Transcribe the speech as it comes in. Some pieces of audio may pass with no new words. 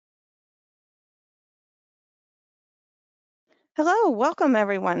Hello, welcome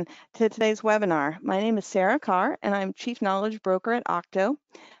everyone to today's webinar. My name is Sarah Carr and I'm Chief Knowledge Broker at Octo.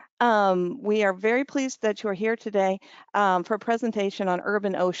 We are very pleased that you are here today for a presentation on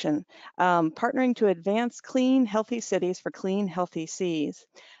Urban Ocean, partnering to advance clean, healthy cities for clean, healthy seas.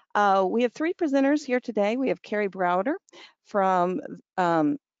 We have three presenters here today. We have Keri Browder from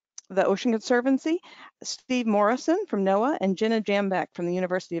the Ocean Conservancy, Steve Morrison from NOAA, and Jenna Jambeck from the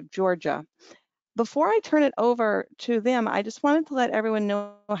University of Georgia. Before I turn it over to them, I just wanted to let everyone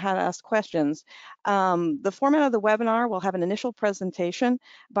know how to ask questions. The format of the webinar will have an initial presentation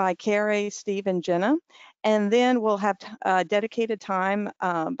by Keri, Steve, and Jenna, and then we'll have dedicated time,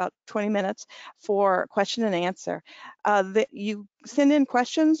 about 20 minutes, for question and answer. You send in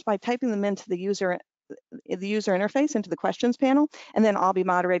questions by typing them into the user interface, into the questions panel, and then I'll be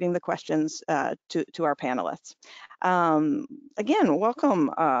moderating the questions to our panelists. Again,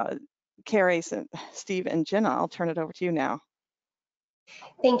 welcome. Keri, Steve, and Jenna, I'll turn it over to you now.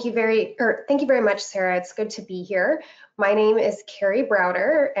 Thank you very much, Sarah. It's good to be here. My name is Keri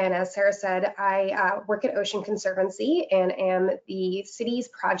Browder, and as Sarah said, I work at Ocean Conservancy and am the city's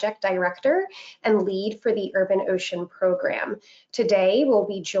project director and lead for the Urban Ocean Program. Today, we'll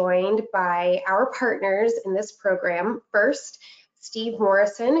be joined by our partners in this program. First, Steve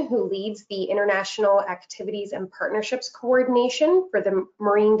Morrison, who leads the International Activities and Partnerships Coordination for the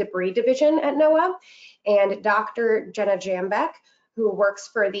Marine Debris Division at NOAA, and Dr. Jenna Jambeck, who works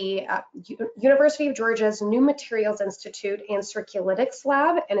for the University of Georgia's New Materials Institute and Circularity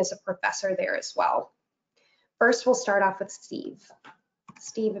Lab and is a professor there as well. First, we'll start off with Steve.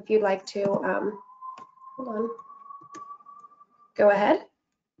 Steve, if you'd like to, hold on, go ahead.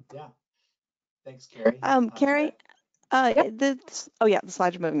 Yeah, thanks, Keri. Keri, Yep. the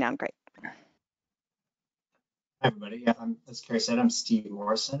slides are moving now, great. Hi, everybody. Yeah, as Keri said, I'm Steve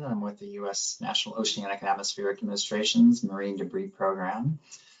Morrison. I'm with the U.S. National Oceanic and Atmospheric Administration's Marine Debris Program,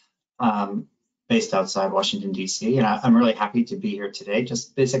 based outside Washington, D.C. And I'm really happy to be here today,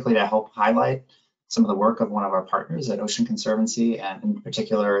 just basically to help highlight some of the work of one of our partners at Ocean Conservancy, and in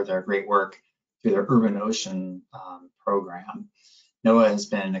particular, their great work through their Urban Ocean program. NOAA has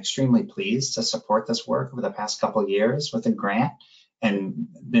been extremely pleased to support this work over the past couple of years with a grant, and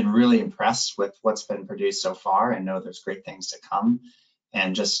been really impressed with what's been produced so far, and know there's great things to come.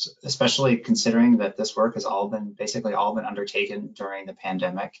 And just especially considering that this work has basically all been undertaken during the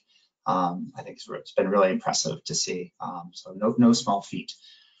pandemic, I think it's been really impressive to see. So no small feat.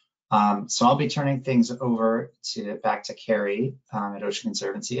 So I'll be turning things over back to Keri at Ocean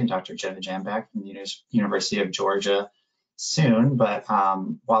Conservancy and Dr. Jenna Jambeck from the University of Georgia soon. But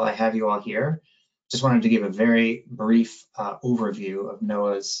while I have you all here, just wanted to give a very brief overview of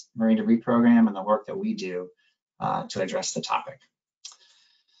NOAA's Marine Debris Program and the work that we do to address the topic.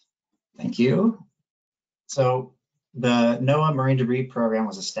 Thank you. So the NOAA Marine Debris Program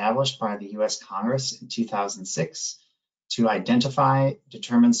was established by the U.S. Congress in 2006 to identify,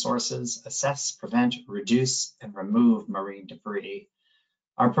 determine sources, assess, prevent, reduce, and remove marine debris.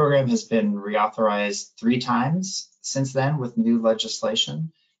 Our program has been reauthorized 3 times since then with new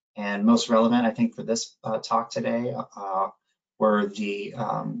legislation. And most relevant, I think, for this talk today were the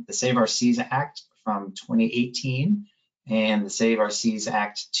Save Our Seas Act from 2018 and the Save Our Seas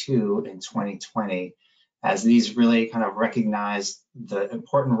Act 2 in 2020, as these really kind of recognize the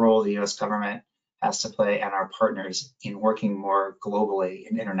important role the U.S. government has to play and our partners in working more globally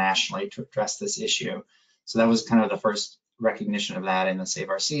and internationally to address this issue. So that was kind of the first recognition of that in the Save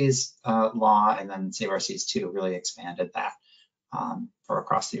Our Seas law, and then Save Our Seas 2 really expanded that for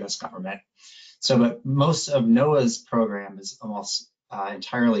across the U.S. government. So, but most of NOAA's program is almost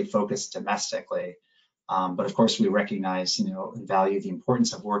entirely focused domestically. But of course, we recognize, and value the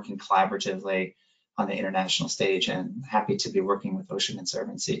importance of working collaboratively on the international stage, and happy to be working with Ocean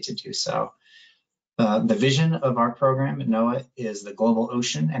Conservancy to do so. The vision of our program at NOAA is the global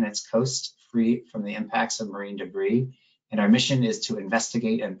ocean and its coast free from the impacts of marine debris. And our mission is to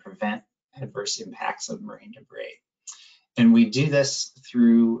investigate and prevent adverse impacts of marine debris. And we do this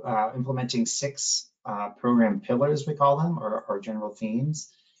through implementing 6 program pillars, we call them, or general themes.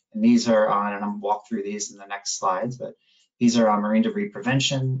 And these are on, and I'll walk through these in the next slides, but these are on marine debris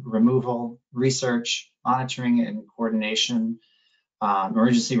prevention, removal, research, monitoring and coordination,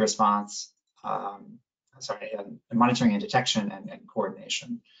 emergency response, monitoring and detection and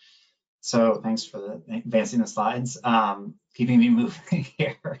coordination. So thanks for advancing the slides, keeping me moving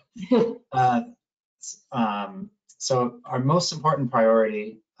here. So our most important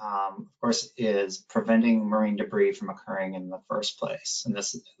priority, of course, is preventing marine debris from occurring in the first place. And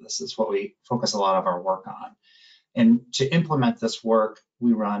this is what we focus a lot of our work on. And to implement this work,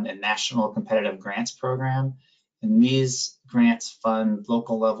 we run a national competitive grants program And these grants fund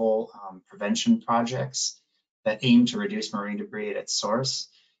local level prevention projects that aim to reduce marine debris at its source.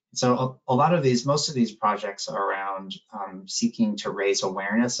 So a lot of these, most of these projects are around seeking to raise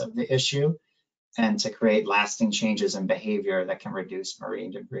awareness of the issue and to create lasting changes in behavior that can reduce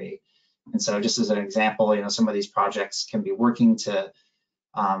marine debris. And so just as an example, some of these projects can be working to,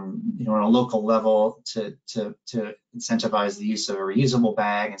 on a local level to incentivize the use of a reusable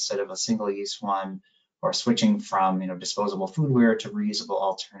bag instead of a single-use one, or switching from disposable foodware to reusable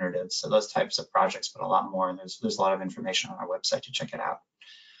alternatives. So those types of projects, but a lot more, and there's a lot of information on our website to check it out.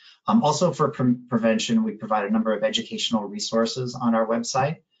 Also for prevention, we provide a number of educational resources on our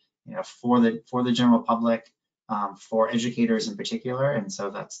website, for the general public, for educators in particular, and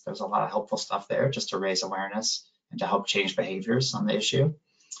so there's a lot of helpful stuff there just to raise awareness and to help change behaviors on the issue.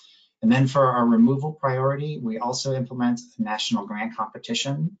 And then for our removal priority, we also implement a national grant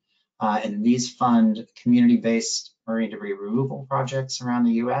competition, and these fund community-based marine debris removal projects around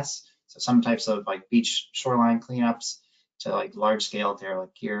the U.S. So some types of like beach shoreline cleanups to like large-scale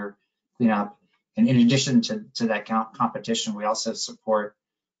derelict gear cleanup. And in addition to that competition, we also support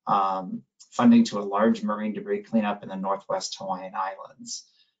funding to a large marine debris cleanup in the Northwest Hawaiian Islands.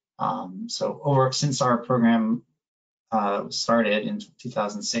 Since our program started in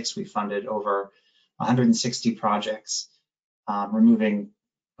 2006, we funded over 160 projects, removing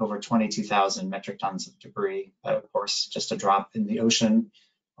over 22,000 metric tons of debris. Of course, just a drop in the ocean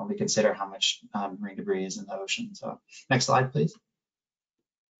when we consider how much marine debris is in the ocean. So next slide, please.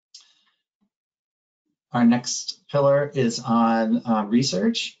 Our next pillar is on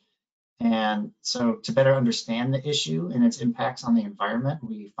research. And so to better understand the issue and its impacts on the environment,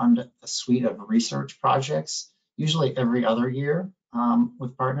 we fund a suite of research projects, usually every other year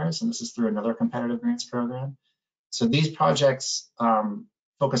with partners, and this is through another competitive grants program. So these projects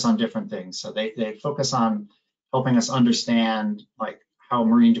focus on different things. So they focus on helping us understand like how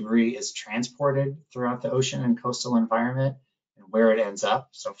marine debris is transported throughout the ocean and coastal environment and where it ends up,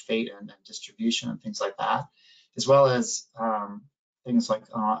 so fate and distribution and things like that, as well as things like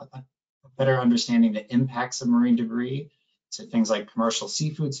better understanding the impacts of marine debris to things like commercial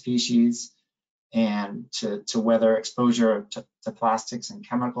seafood species and to whether exposure to plastics and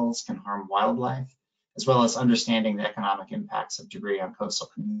chemicals can harm wildlife, as well as understanding the economic impacts of debris on coastal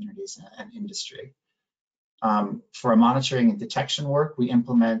communities and industry. For our monitoring and detection work, we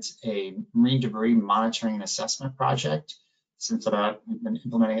implement a marine debris monitoring and assessment project. We've been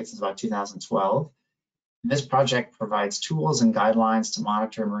implementing it since about 2012. This project provides tools and guidelines to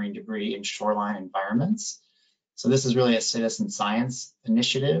monitor marine debris in shoreline environments. So this is really a citizen science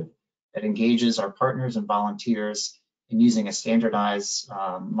initiative that engages our partners and volunteers in using a standardized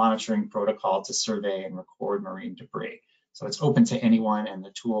monitoring protocol to survey and record marine debris. So it's open to anyone, and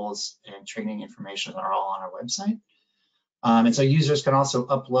the tools and training information are all on our website. And so users can also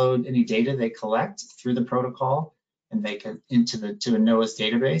upload any data they collect through the protocol, and they can to a NOAA's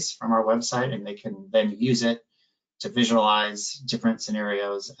database from our website, and they can then use it to visualize different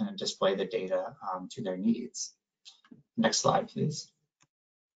scenarios and display the data to their needs. Next slide, please.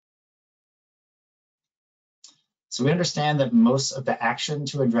 So we understand that most of the action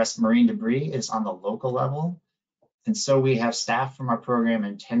to address marine debris is on the local level. And so we have staff from our program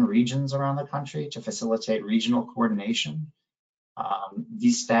in 10 regions around the country to facilitate regional coordination.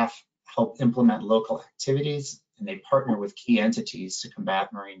 These staff help implement local activities, and they partner with key entities to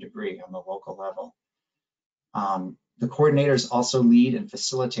combat marine debris on the local level. The coordinators also lead and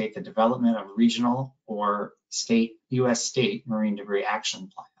facilitate the development of regional or US state marine debris action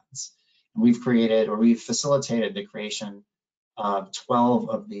plans. And we've facilitated the creation of 12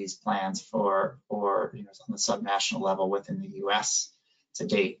 of these plans for on the subnational level within the US to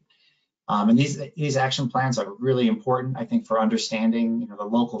date. And these action plans are really important, I think, for understanding the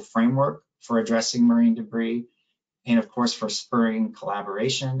local framework for addressing marine debris, and of course for spurring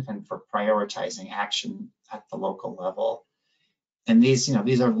collaboration and for prioritizing action at the local level. And these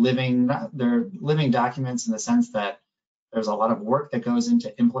are living documents in the sense that there's a lot of work that goes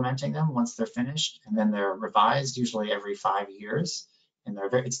into implementing them once they're finished, and then they're revised usually every 5 years. And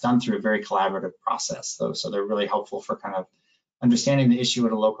it's done through a very collaborative process, though, so they're really helpful for kind of understanding the issue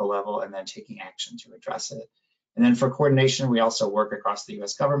at a local level and then taking action to address it. And then for coordination, we also work across the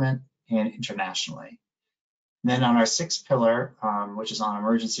US government and internationally. And then on our sixth pillar, which is on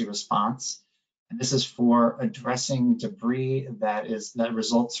emergency response, and this is for addressing debris that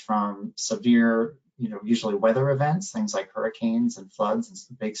results from severe, usually weather events, things like hurricanes and floods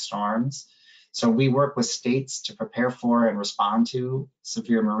and big storms. So we work with states to prepare for and respond to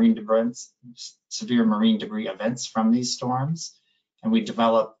severe marine debris events from these storms. And we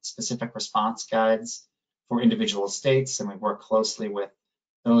develop specific response guides for individual states, and we work closely with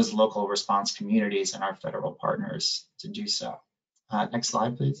those local response communities and our federal partners to do so. Next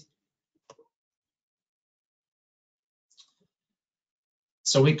slide, please.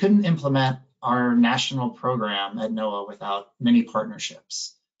 So we couldn't implement our national program at NOAA without many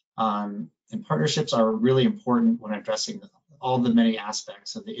partnerships. And partnerships are really important when addressing all the many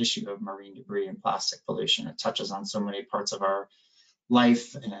aspects of the issue of marine debris and plastic pollution. It touches on so many parts of our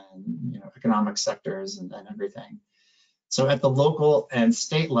life and economic sectors and everything. So at the local and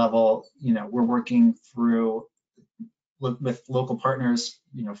state level, we're working through with local partners,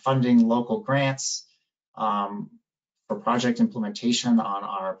 funding local grants for project implementation on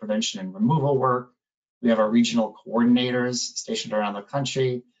our prevention and removal work. We have our regional coordinators stationed around the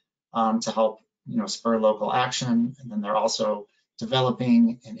country to help spur local action, and then they're also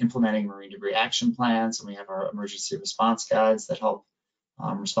developing and implementing marine debris action plans, and we have our emergency response guides that help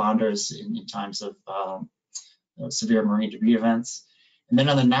responders in times of severe marine debris events. And then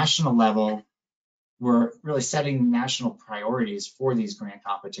on the national level, we're really setting national priorities for these grant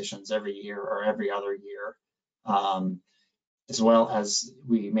competitions every year or every other year, as well as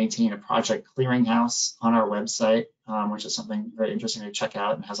we maintain a project clearinghouse on our website, which is something very interesting to check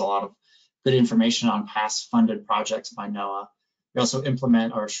out and has a lot of good information on past funded projects by NOAA. We also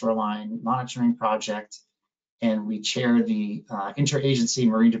implement our shoreline monitoring project, and we chair the Interagency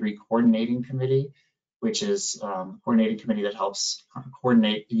Marine Debris Coordinating Committee, which is a coordinating committee that helps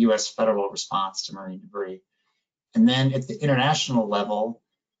coordinate the U.S. federal response to marine debris. And then at the international level,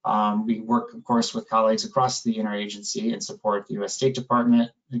 we work, of course, with colleagues across the interagency and support the U.S. State Department,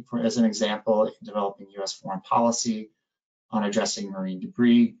 as an example, in developing U.S. foreign policy on addressing marine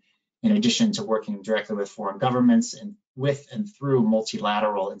debris, in addition to working directly with foreign governments and with and through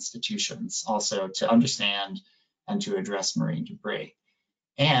multilateral institutions, also to understand and to address marine debris.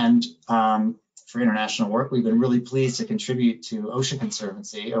 And for international work, we've been really pleased to contribute to Ocean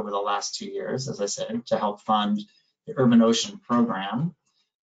Conservancy over the last 2 years, as I said, to help fund the Urban Ocean Program.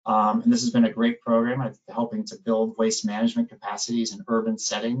 And this has been a great program, helping to build waste management capacities in urban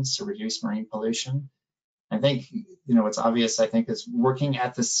settings to reduce marine pollution. I think, what's obvious, I think, is working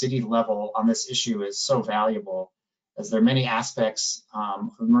at the city level on this issue is so valuable, as there are many aspects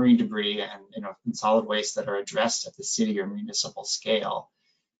of marine debris and solid waste that are addressed at the city or municipal scale.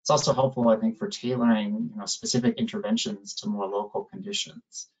 It's also helpful, I think, for tailoring specific interventions to more local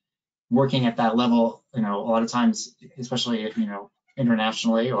conditions. Working at that level, a lot of times, especially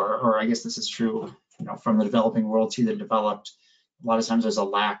internationally, or I guess this is true, from the developing world to the developed, a lot of times there's a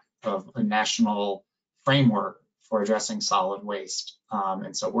lack of a national framework for addressing solid waste.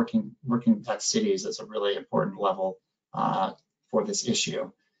 And so working at cities is a really important level for this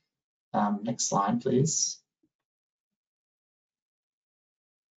issue. Next slide, please.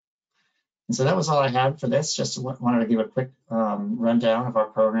 And so that was all I had for this. Just wanted to give a quick rundown of our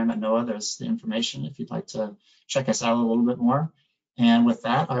program at NOAA. There's the information if you'd like to check us out a little bit more. And with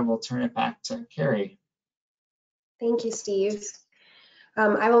that, I will turn it back to Keri. Thank you, Steve.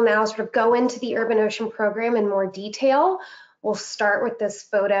 I will now sort of go into the Urban Ocean Program in more detail. We'll start with this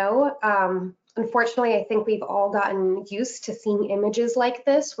photo. Unfortunately, I think we've all gotten used to seeing images like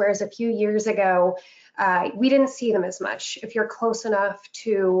this, whereas a few years ago, we didn't see them as much. If you're close enough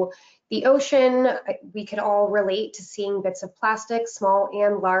to the ocean, we could all relate to seeing bits of plastic, small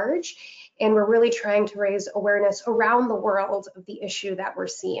and large, and we're really trying to raise awareness around the world of the issue that we're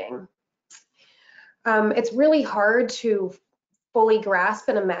seeing. It's really hard to fully grasp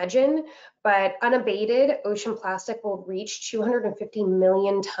and imagine, but unabated ocean plastic will reach 250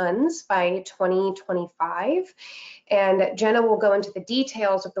 million tons by 2025. And Jenna will go into the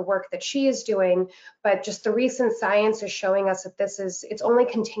details of the work that she is doing, but just the recent science is showing us that it's only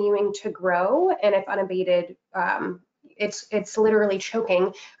continuing to grow, and if unabated, it's literally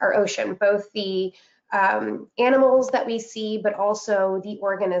choking our ocean, both the animals that we see, but also the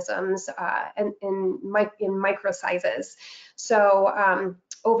organisms in micro sizes. So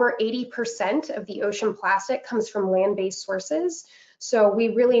over 80% of the ocean plastic comes from land-based sources. So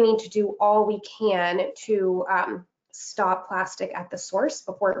we really need to do all we can to stop plastic at the source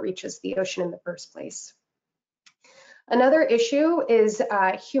before it reaches the ocean in the first place. Another issue is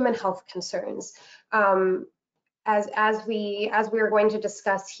human health concerns. As we are going to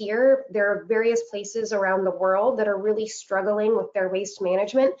discuss here, there are various places around the world that are really struggling with their waste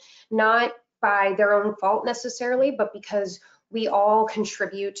management, not by their own fault necessarily, but because we all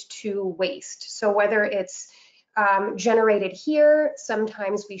contribute to waste. So whether it's generated here,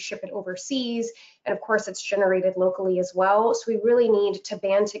 sometimes we ship it overseas, and of course it's generated locally as well. So we really need to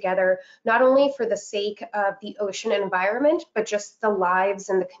band together, not only for the sake of the ocean environment, but just the lives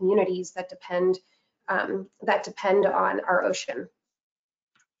and the communities that depend that depend on our ocean.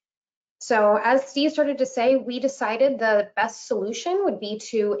 So as Steve started to say, we decided the best solution would be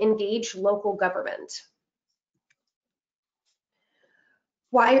to engage local government.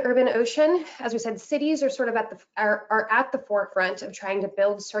 Why urban ocean? As we said, cities are sort of are at the forefront of trying to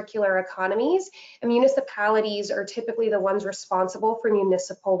build circular economies, and municipalities are typically the ones responsible for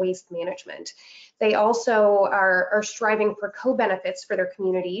municipal waste management. They also are striving for co-benefits for their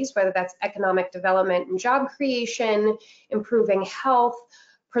communities, whether that's economic development and job creation, improving health,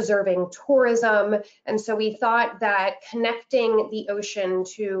 preserving tourism. And so we thought that connecting the ocean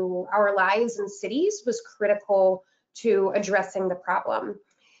to our lives and cities was critical to addressing the problem.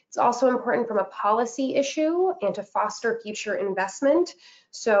 It's also important from a policy issue and to foster future investment.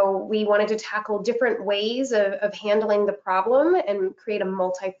 So we wanted to tackle different ways of handling the problem and create a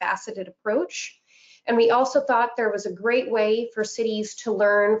multifaceted approach. And we also thought there was a great way for cities to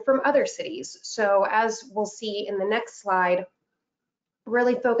learn from other cities. So as we'll see in the next slide,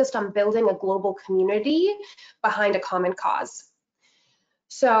 really focused on building a global community behind a common cause.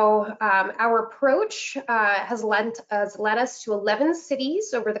 So our approach has led us to 11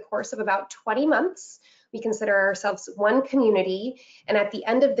 cities over the course of about 20 months. We consider ourselves one community, and at the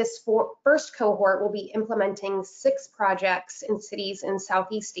end of this first cohort, we'll be implementing 6 projects in cities in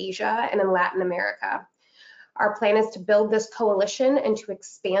Southeast Asia and in Latin America. Our plan is to build this coalition and to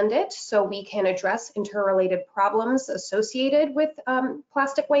expand it so we can address interrelated problems associated with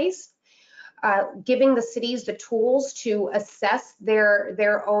plastic waste. Giving the cities the tools to assess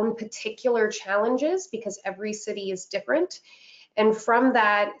their own particular challenges, because every city is different. And from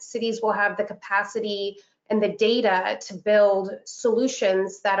that, cities will have the capacity and the data to build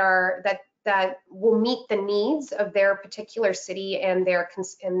solutions that will meet the needs of their particular city and their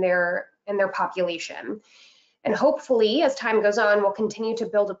population. And hopefully, as time goes on, we'll continue to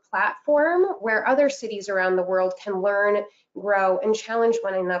build a platform where other cities around the world can learn, grow, and challenge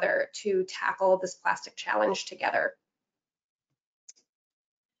one another to tackle this plastic challenge together.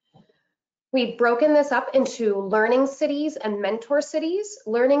 We've broken this up into learning cities and mentor cities.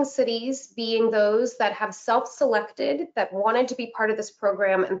 Learning cities being those that have self-selected, that wanted to be part of this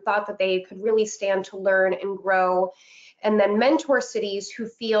program and thought that they could really stand to learn and grow. And then mentor cities who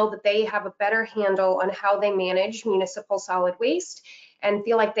feel that they have a better handle on how they manage municipal solid waste and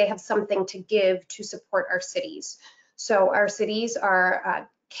feel like they have something to give to support our cities. So our cities are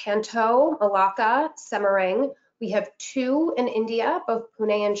Kanto, Malacca, Semarang. We have 2 in India, both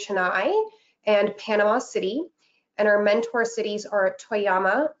Pune and Chennai, and Panama City. And our mentor cities are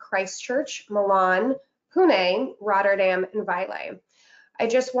Toyama, Christchurch, Milan, Pune, Rotterdam, and Vile. I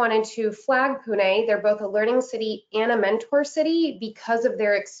just wanted to flag Pune. They're both a learning city and a mentor city because of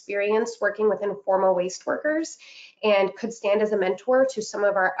their experience working with informal waste workers, and could stand as a mentor to some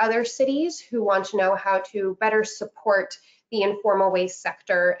of our other cities who want to know how to better support the informal waste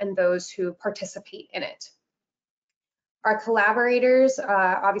sector and those who participate in it. Our collaborators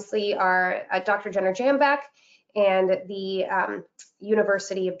obviously are Dr. Jenna Jambeck and the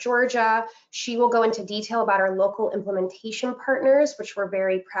University of Georgia. She will go into detail about our local implementation partners, which we're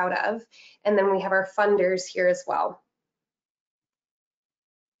very proud of. And then we have our funders here as well.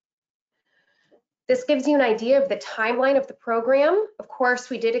 This gives you an idea of the timeline of the program. Of course,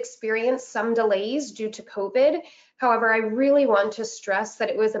 we did experience some delays due to COVID. However, I really want to stress that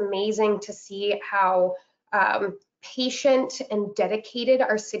it was amazing to see how patient and dedicated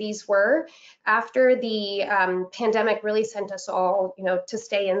our cities were. After the pandemic really sent us all, to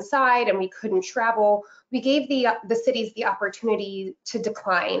stay inside and we couldn't travel, we gave the cities the opportunity to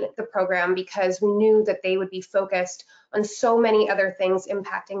decline the program because we knew that they would be focused on so many other things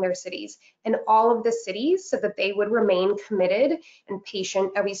impacting their cities. And all of the cities said that they would remain committed and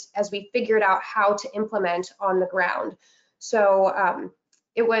patient as we figured out how to implement on the ground. So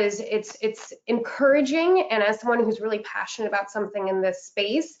it's encouraging, and as someone who's really passionate about something in this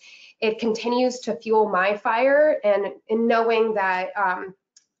space, it continues to fuel my fire, and in knowing that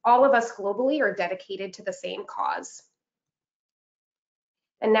all of us globally are dedicated to the same cause.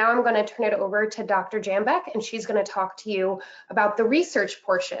 And now I'm going to turn it over to Dr. Jambeck, and she's going to talk to you about the research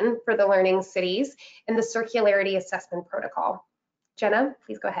portion for the learning cities and the Circularity Assessment Protocol. Jenna,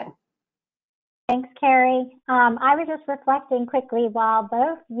 please go ahead. Thanks, Keri. I was just reflecting quickly while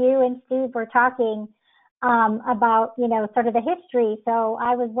both you and Steve were talking about, sort of the history. So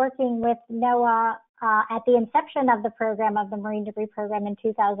I was working with NOAA at the inception of the program, of the Marine Debris Program in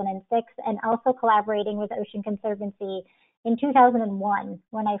 2006, and also collaborating with Ocean Conservancy in 2001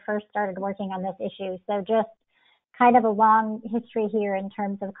 when I first started working on this issue. So just kind of a long history here in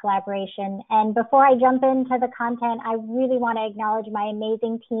terms of collaboration. And before I jump into the content, I really want to acknowledge my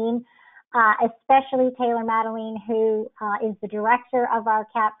amazing team. especially Taylor Madeline, who is the director of our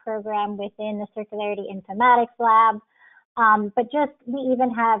CAP program within the Circularity Informatics Lab. But just, we even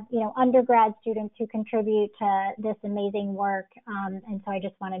have, undergrad students who contribute to this amazing work. And so I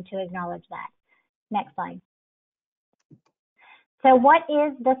just wanted to acknowledge that. Next slide. So what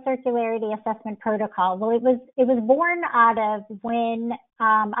is the Circularity Assessment Protocol? Well, it was born out of when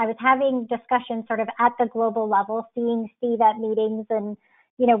I was having discussions sort of at the global level, seeing Steve at meetings, and,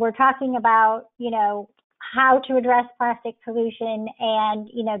 we're talking about, how to address plastic pollution, and,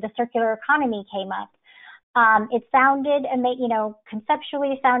 the circular economy came up. It sounded,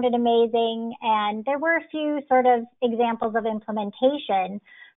 conceptually sounded amazing, and there were a few sort of examples of implementation.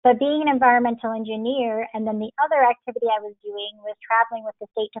 But being an environmental engineer, and then the other activity I was doing was traveling with the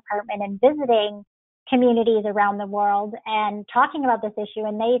State Department and visiting communities around the world and talking about this issue,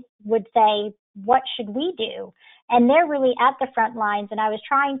 and they would say, what should we do? And they're really at the front lines, and I was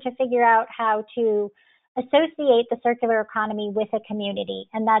trying to figure out how to associate the circular economy with a community,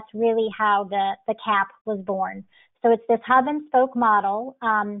 and that's really how the CAP was born. So it's this hub and spoke model.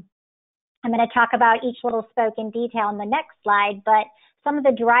 I'm going to talk about each little spoke in detail in the next slide, but some of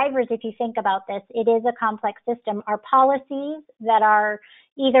the drivers, if you think about this, it is a complex system, are policies that are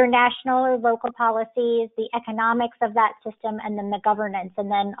either national or local policies, the economics of that system, and then the governance,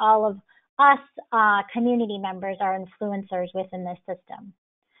 and then all of us community members are influencers within this system.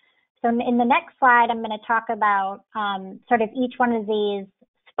 So in the next slide, I'm going to talk about sort of each one of these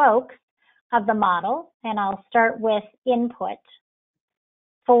spokes of the model, and I'll start with input.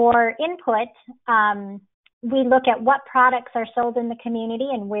 For input, we look at what products are sold in the community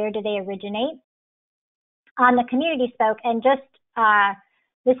and where do they originate. On the community spoke, and just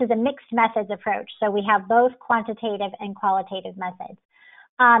this is a mixed methods approach, so we have both quantitative and qualitative methods.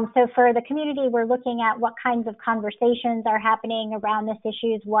 So for the community, we're looking at what kinds of conversations are happening around this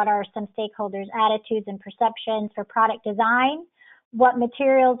issues, what are some stakeholders' attitudes and perceptions. For product design, what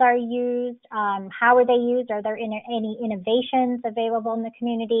materials are used, how are they used, are there any innovations available in the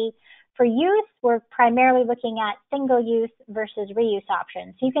community. For youth, we're primarily looking at single-use versus reuse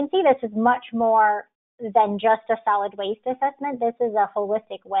options. So you can see this is much more than just a solid waste assessment. This is a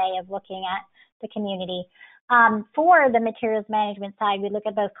holistic way of looking at the community. For the materials management side, we look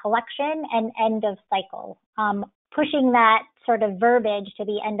at both collection and end of cycle, pushing that sort of verbiage to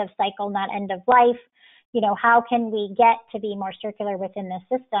the end of cycle, not end of life. How can we get to be more circular within the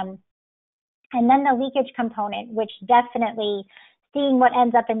system? And then the leakage component, which definitely seeing what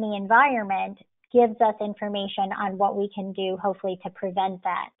ends up in the environment gives us information on what we can do, hopefully, to prevent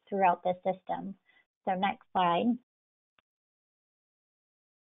that throughout the system. So next slide.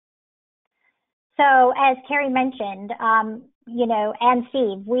 So as Keri mentioned, and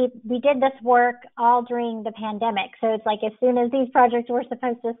Steve, we did this work all during the pandemic. So it's like as soon as these projects were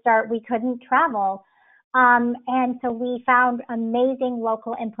supposed to start, we couldn't travel. And so we found amazing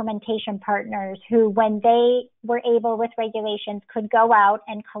local implementation partners who, when they were able with regulations, could go out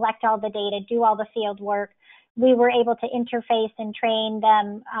and collect all the data, do all the field work. We were able to interface and train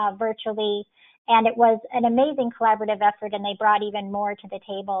them virtually. And it was an amazing collaborative effort, and they brought even more to the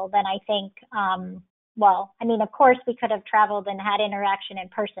table than I think, of course, we could have traveled and had interaction in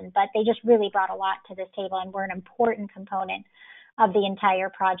person, but they just really brought a lot to this table and were an important component of the entire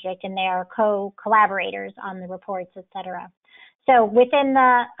project, and they are co-collaborators on the reports, et cetera. So within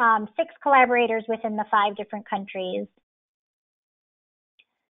the 6 collaborators within the 5 different countries.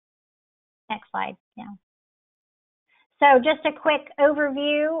 Next slide, yeah. So just a quick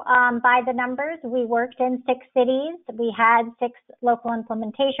overview by the numbers. We worked in 6 cities. We had 6 local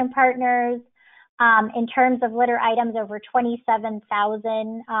implementation partners. In terms of litter items, over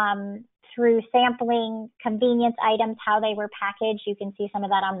 27,000 through sampling convenience items, how they were packaged. You can see some of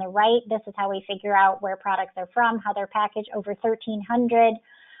that on the right. This is how we figure out where products are from, how they're packaged. Over 1,300,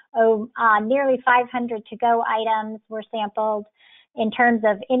 nearly 500 to-go items were sampled. In terms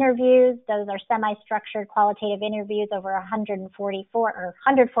of interviews, those are semi-structured qualitative interviews. Over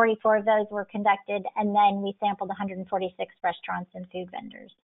 144 of those were conducted, and then we sampled 146 restaurants and food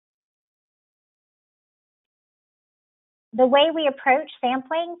vendors. The way we approach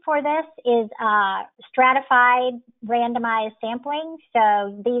sampling for this is stratified, randomized sampling.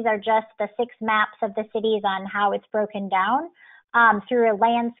 So these are just the 6 maps of the cities on how it's broken down. Through a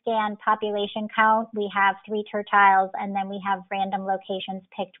land scan population count, we have 3 tertiles, and then we have random locations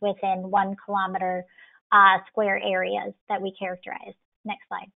picked within 1 kilometer square areas that we characterize. Next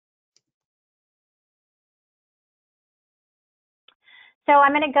slide. So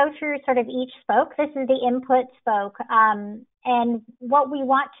I'm going to go through sort of each spoke. This is the input spoke. And what we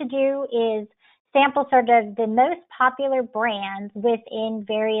want to do is sample sort of the most popular brands within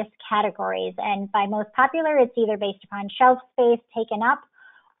various categories. And by most popular, it's either based upon shelf space taken up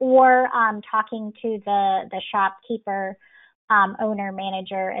or talking to the shopkeeper, owner,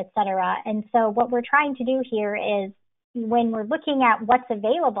 manager, etc. And so what we're trying to do here is, when we're looking at what's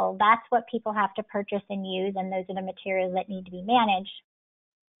available, that's what people have to purchase and use, and those are the materials that need to be managed.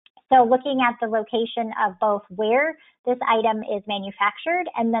 So looking at the location of both where this item is manufactured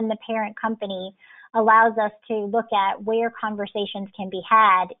and then the parent company allows us to look at where conversations can be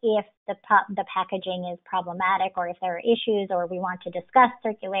had if the packaging is problematic, or if there are issues, or we want to discuss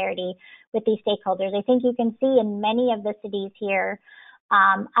circularity with these stakeholders. I think you can see in many of the cities here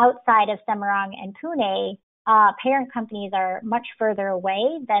outside of Semarang and Pune, parent companies are much further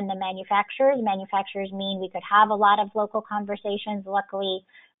away than the manufacturers. Manufacturers mean we could have a lot of local conversations. Luckily,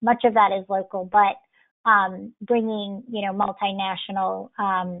 much of that is local, but bringing, multinational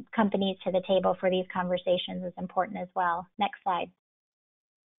companies to the table for these conversations is important as well. Next slide.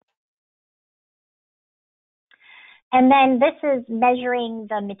 And then this is measuring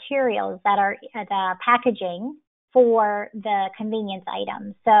the materials that are the packaging for the convenience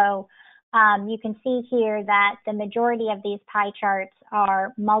items. So you can see here that the majority of these pie charts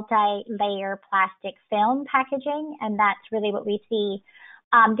are multi-layer plastic film packaging, and that's really what we see.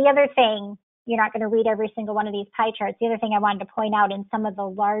 The other thing, you're not going to read every single one of these pie charts. The other thing I wanted to point out, in some of the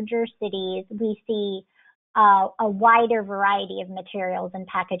larger cities, we see a wider variety of materials and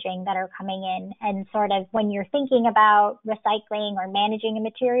packaging that are coming in. And sort of when you're thinking about recycling or managing a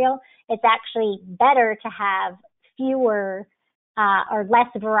material, it's actually better to have fewer or less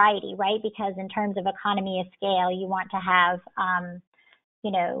variety, right? Because in terms of economy of scale, you want to have,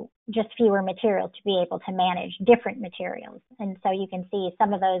 just fewer materials to be able to manage different materials. And so you can see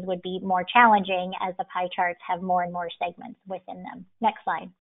some of those would be more challenging as the pie charts have more and more segments within them. Next slide.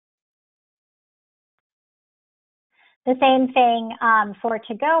 The same thing for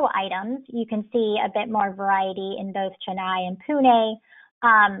to-go items. You can see a bit more variety in both Chennai and Pune.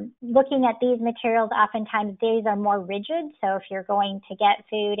 Looking at these materials, oftentimes these are more rigid. So if you're going to get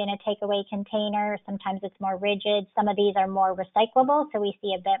food in a takeaway container, sometimes it's more rigid. Some of these are more recyclable. So we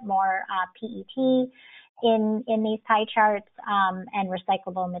see a bit more PET in these pie charts and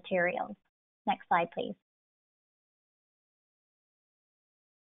recyclable materials. Next slide, please.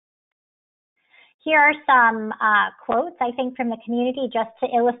 Here are some quotes, I think, from the community, just to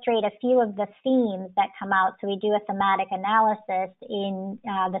illustrate a few of the themes that come out. So we do a thematic analysis in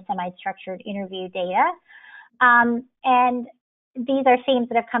the semi-structured interview data. And these are themes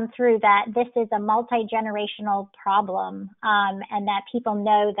that have come through, that this is a multi-generational problem, and that people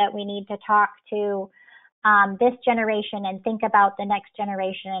know that we need to talk to this generation and think about the next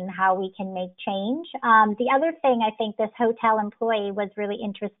generation and how we can make change. The other thing, I think this hotel employee was really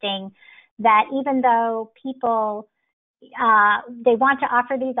interesting, that even though people, they want to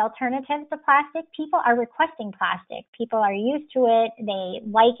offer these alternatives to plastic, people are requesting plastic. People are used to it. They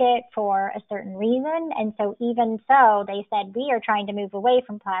like it for a certain reason. And so even so, they said, we are trying to move away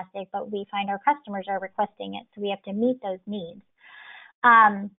from plastic, but we find our customers are requesting it. So we have to meet those needs.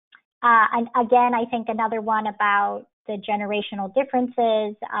 And again, I think another one about the generational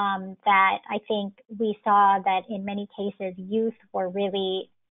differences, that I think we saw that in many cases, youth were really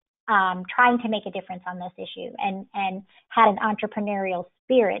trying to make a difference on this issue, and had an entrepreneurial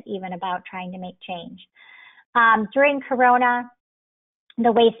spirit even about trying to make change. During Corona,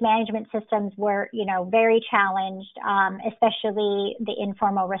 the waste management systems were, very challenged, especially the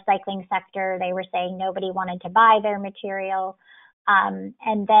informal recycling sector. They were saying nobody wanted to buy their material. And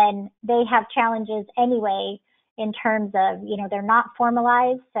then they have challenges anyway in terms of, they're not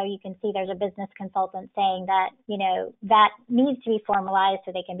formalized. So you can see there's a business consultant saying that, that needs to be formalized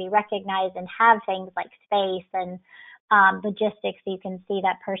so they can be recognized and have things like space and logistics. You can see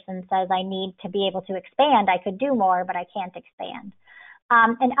that person says, I need to be able to expand. I could do more, but I can't expand.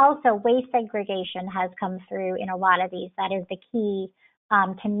 And also waste segregation has come through in a lot of these. That is the key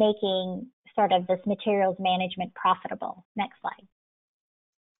to making sort of this materials management profitable. Next slide.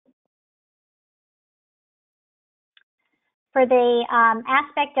 For the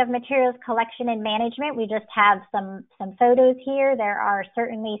aspect of materials collection and management, we just have some photos here. There are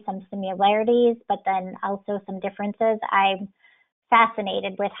certainly some similarities, but then also some differences. I'm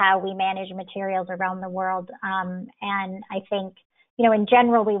fascinated with how we manage materials around the world. And I think, in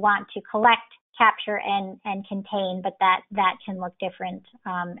general, we want to collect, capture, and contain, but that can look different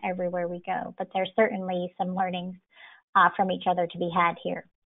everywhere we go. But there's certainly some learnings from each other to be had here.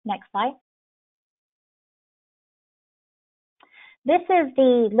 Next slide. This is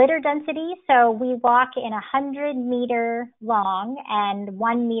the litter density. So we walk in 100-meter long and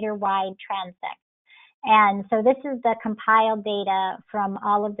 1-meter wide transects. And so this is the compiled data from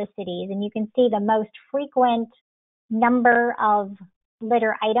all of the cities. And you can see the most frequent number of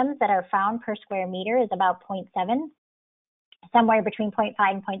litter items that are found per square meter is about 0.7, somewhere between 0.5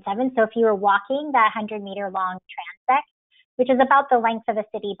 and 0.7. So if you were walking that 100-meter long transect, which is about the length of a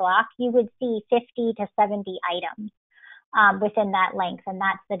city block, you would see 50 to 70 items within that length, and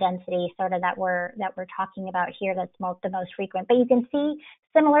that's the density sort of that we're talking about here. That's the most frequent. But you can see,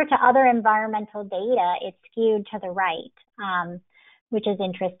 similar to other environmental data, it's skewed to the right, which is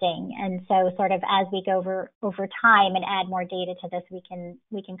interesting. And so, sort of as we go over time and add more data to this, we can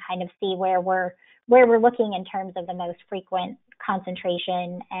kind of see where we're looking in terms of the most frequent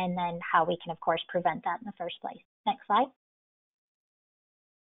concentration, and then how we can, of course, prevent that in the first place. Next slide.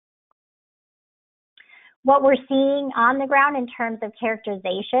 What we're seeing on the ground in terms of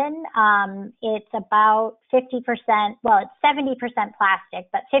characterization, it's about 50%, well, it's 70% plastic,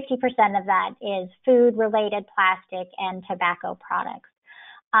 but 50% of that is food-related plastic and tobacco products.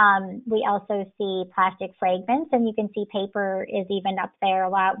 We also see plastic fragments, and you can see paper is even up there a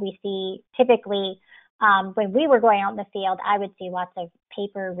lot. We see typically, when we were going out in the field, I would see lots of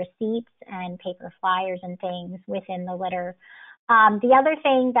paper receipts and paper flyers and things within the litter. The other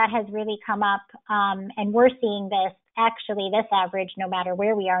thing that has really come up, and we're seeing this, actually this average, no matter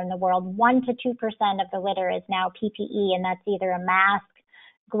where we are in the world, 1 to 2% of the litter is now PPE, and that's either a mask,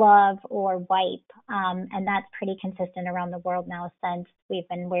 glove, or wipe. And that's pretty consistent around the world now since we've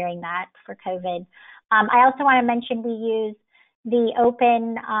been wearing that for COVID. I also want to mention we use the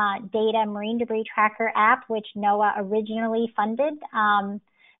Open Data Marine Debris Tracker app, which NOAA originally funded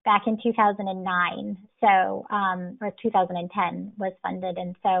back in 2009, so, or 2010 was funded.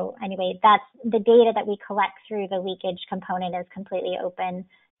 And so anyway, that's the data that we collect through the leakage component is completely open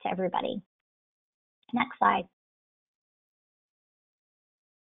to everybody. Next slide.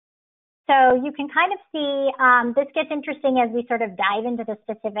 So you can kind of see, this gets interesting as we sort of dive into the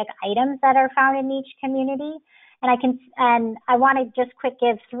specific items that are found in each community. And I want to just quick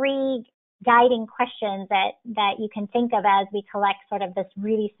give 3 guiding questions that you can think of as we collect sort of this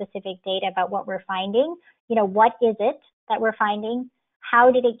really specific data about what we're finding. You know, what is it that we're finding? How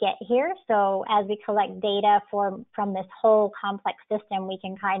did it get here? So as we collect data from this whole complex system, we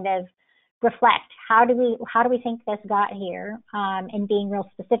can kind of reflect, how do we think this got here? And being real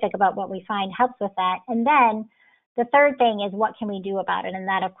specific about what we find helps with that. And then the third thing is, what can we do about it? And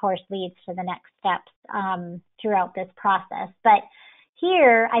that, of course, leads to the next steps throughout this process. But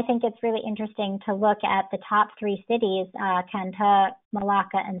here, I think it's really interesting to look at the top 3 cities, Kanta,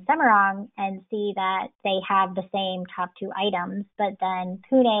 Malacca, and Semarang, and see that they have the same top 2 items, but then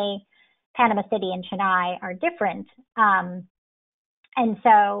Pune, Panama City, and Chennai are different. And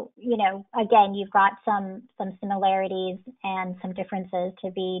so, you know, again, you've got some similarities and some differences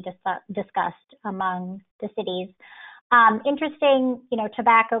to be discussed among the cities. Interesting, you know,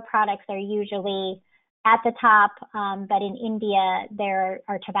 tobacco products are usually at the top, but in India, there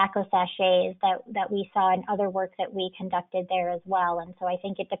are tobacco sachets that we saw in other work that we conducted there as well. And so I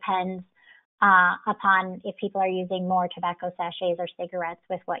think it depends upon if people are using more tobacco sachets or cigarettes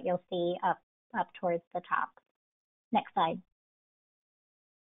with what you'll see up towards the top. Next slide.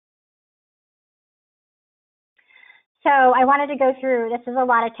 So I wanted to go through, this is a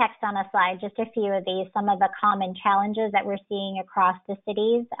lot of text on a slide, just a few of these, some of the common challenges that we're seeing across the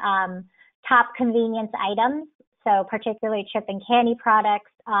cities. Top convenience items, so particularly chip and candy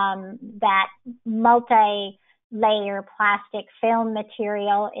products, that multi-layer plastic film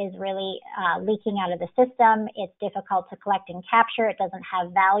material is really leaking out of the system. It's difficult to collect and capture. It doesn't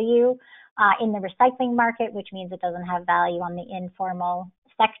have value in the recycling market, which means it doesn't have value on the informal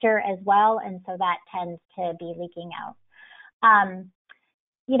sector as well, and so that tends to be leaking out.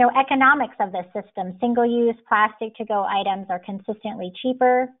 You know, economics of the system, single-use plastic to-go items are consistently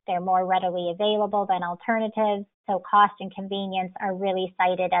cheaper. They're more readily available than alternatives. So cost and convenience are really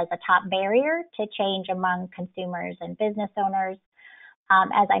cited as a top barrier to change among consumers and business owners.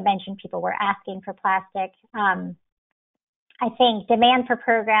 As I mentioned, people were asking for plastic. I think demand for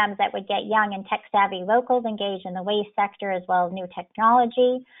programs that would get young and tech-savvy locals engaged in the waste sector as well as new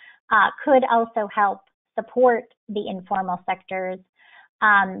technology could also help support the informal sectors.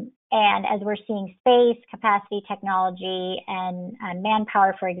 And as we're seeing space, capacity, technology, and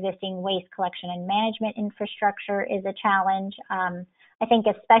manpower for existing waste collection and management infrastructure is a challenge. I think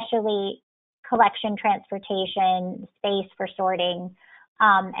especially collection, transportation, space for sorting,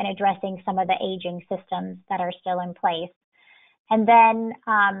 and addressing some of the aging systems that are still in place. And then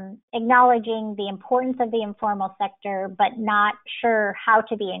acknowledging the importance of the informal sector, but not sure how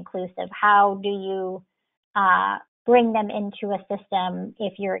to be inclusive. How do you bring them into a system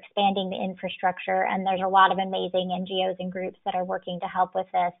if you're expanding the infrastructure? And there's a lot of amazing NGOs and groups that are working to help with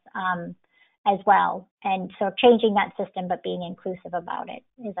this as well. And so changing that system, but being inclusive about it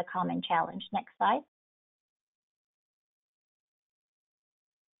is a common challenge. Next slide.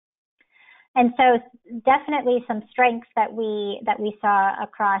 And so definitely some strengths that we saw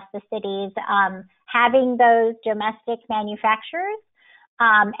across the cities, having those domestic manufacturers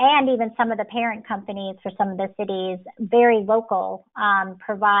and even some of the parent companies for some of the cities, very local,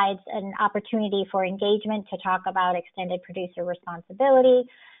 provides an opportunity for engagement to talk about extended producer responsibility,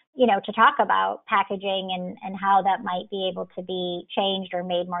 you know, to talk about packaging and how that might be able to be changed or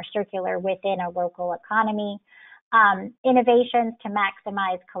made more circular within a local economy. Innovations to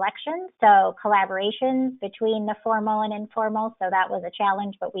maximize collections, so collaborations between the formal and informal. So that was a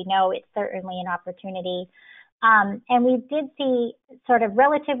challenge, but we know it's certainly an opportunity. And we did see sort of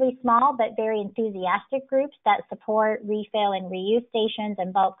relatively small but very enthusiastic groups that support refill and reuse stations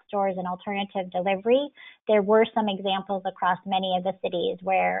and bulk stores and alternative delivery. There were some examples across many of the cities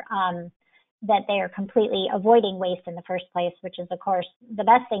where that they are completely avoiding waste in the first place, which is, of course, the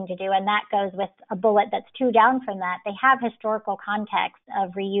best thing to do. And that goes with a bullet that's two down from that. They have historical context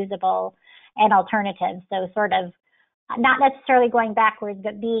of reusable and alternatives. So sort of not necessarily going backwards,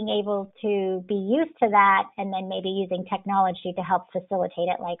 but being able to be used to that and then maybe using technology to help facilitate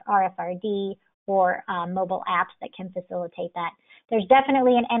it, like RFID or mobile apps that can facilitate that. There's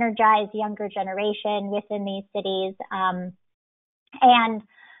definitely an energized younger generation within these cities.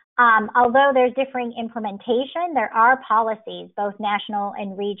 Although there's differing implementation, there are policies, both national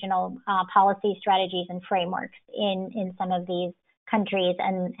and regional policy strategies and frameworks in some of these countries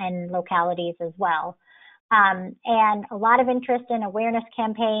and localities as well. And a lot of interest in awareness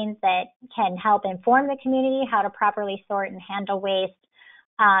campaigns that can help inform the community how to properly sort and handle waste,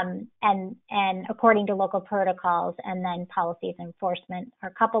 and according to local protocols, and then policies enforcement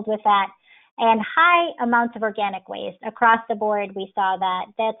are coupled with that. And high amounts of organic waste across the board, we saw that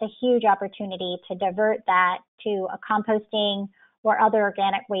that's a huge opportunity to divert that to a composting or other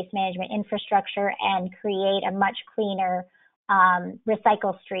organic waste management infrastructure and create a much cleaner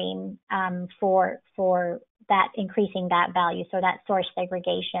recycle stream for that, increasing that value. So that source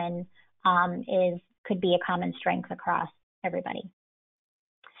segregation could be a common strength across everybody.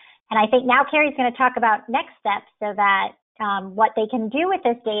 And I think now Keri's going to talk about next steps so that what they can do with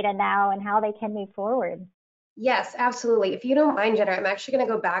this data now and how they can move forward. Yes, absolutely. If you don't mind, Jenna, I'm actually going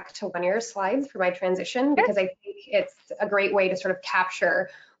to go back to one of your slides for my transition, because I think it's a great way to sort of capture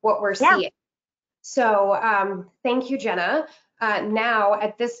what we're seeing. So thank you, Jenna. Now,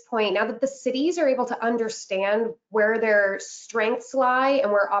 at this point, now that the cities are able to understand where their strengths lie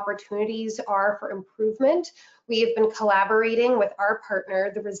and where opportunities are for improvement, we have been collaborating with our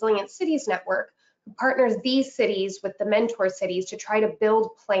partner, the Resilient Cities Network, who partners these cities with the mentor cities to try to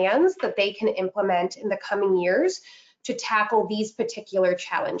build plans that they can implement in the coming years to tackle these particular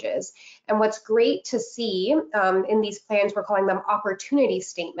challenges. And what's great to see in these plans, we're calling them opportunity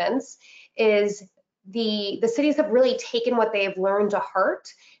statements, is the cities have really taken what they have learned to heart.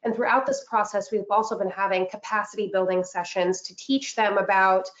 And throughout this process, we've also been having capacity building sessions to teach them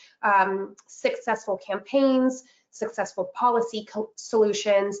about successful campaigns, successful policy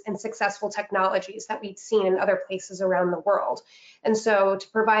solutions, and successful technologies that we've seen in other places around the world. And so to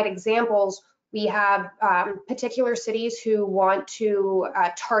provide examples, we have particular cities who want to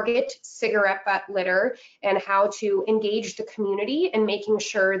target cigarette butt litter and how to engage the community in making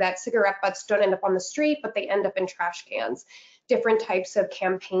sure that cigarette butts don't end up on the street, but they end up in trash cans. Different types of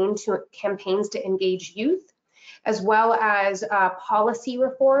campaigns to engage youth, as well as policy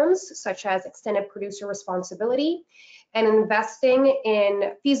reforms such as extended producer responsibility, and investing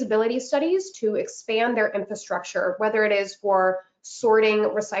in feasibility studies to expand their infrastructure, whether it is for sorting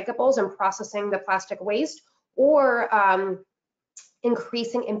recyclables and processing the plastic waste, or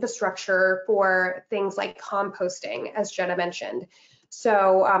increasing infrastructure for things like composting, as Jenna mentioned.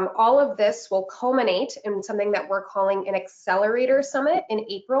 So all of this will culminate in something that we're calling an accelerator summit in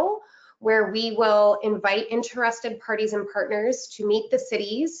April, where we will invite interested parties and partners to meet the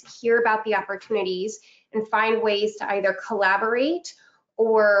cities, hear about the opportunities, and find ways to either collaborate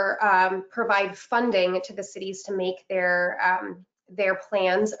or provide funding to the cities to make their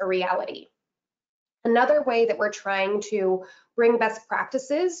plans a reality. Another way that we're trying to bring best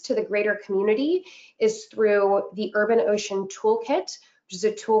practices to the greater community is through the Urban Ocean Toolkit, which is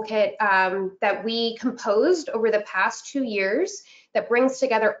a toolkit that we composed over the past 2 years that brings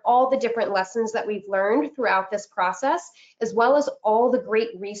together all the different lessons that we've learned throughout this process, as well as all the great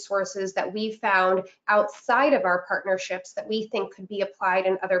resources that we've found outside of our partnerships that we think could be applied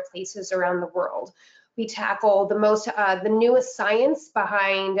in other places around the world. We tackle the newest science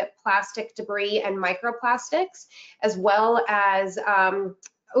behind plastic debris and microplastics, as well as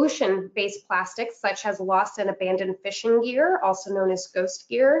ocean-based plastics such as lost and abandoned fishing gear, also known as ghost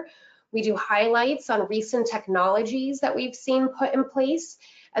gear. We do highlights on recent technologies that we've seen put in place,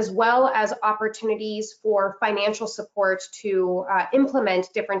 as well as opportunities for financial support to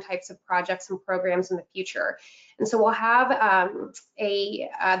implement different types of projects and programs in the future. And so we'll have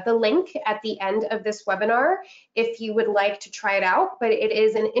the link at the end of this webinar if you would like to try it out, but it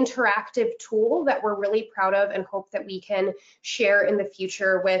is an interactive tool that we're really proud of and hope that we can share in the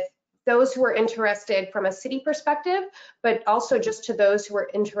future with those who are interested from a city perspective, but also just to those who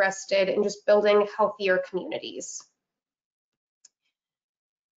are interested in just building healthier communities.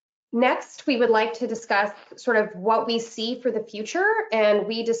 Next, we would like to discuss sort of what we see for the future, and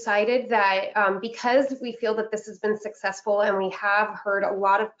we decided that because we feel that this has been successful and we have heard a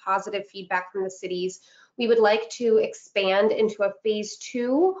lot of positive feedback from the cities, we would like to expand into a phase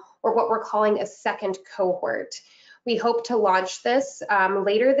 2, or what we're calling a second cohort. We hope to launch this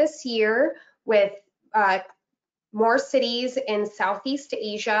later this year with more cities in Southeast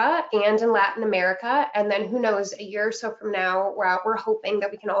Asia and in Latin America, and then who knows, a year or so from now, we're hoping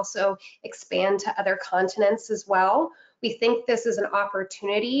that we can also expand to other continents as well. We think this is an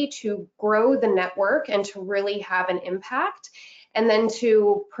opportunity to grow the network and to really have an impact, and then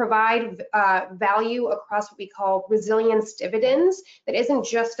to provide value across what we call resilience dividends that isn't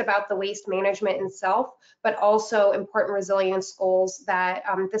just about the waste management itself, but also important resilience goals that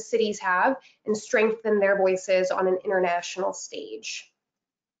the cities have and strengthen their voices on an international stage.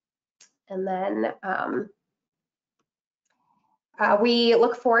 And then we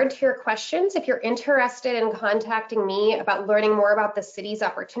look forward to your questions. If you're interested in contacting me about learning more about the city's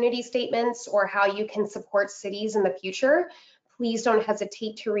opportunity statements or how you can support cities in the future, please don't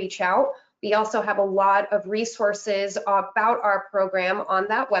hesitate to reach out. We also have a lot of resources about our program on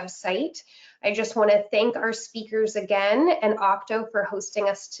that website. I just want to thank our speakers again and Octo for hosting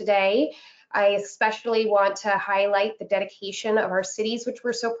us today. I especially want to highlight the dedication of our cities, which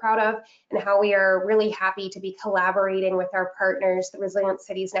we're so proud of, and how we are really happy to be collaborating with our partners, the Resilient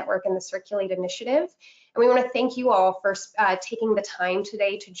Cities Network and the Circulate Initiative. And we want to thank you all for taking the time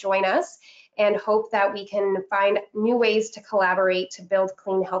today to join us, and hope that we can find new ways to collaborate to build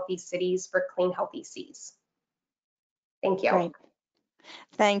clean, healthy cities for clean, healthy seas. Thank you. Great.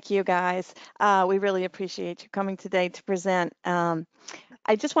 Thank you, guys. We really appreciate you coming today to present.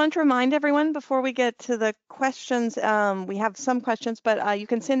 I just wanted to remind everyone before we get to the questions, we have some questions, but you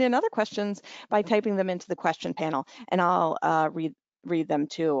can send in other questions by typing them into the question panel, and I'll read them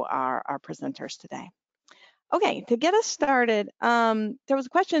to our presenters today. Okay, to get us started, there was a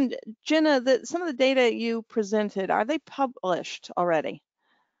question, Jenna, that some of the data you presented, are they published already?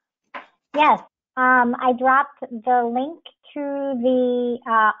 Yes, I dropped the link to the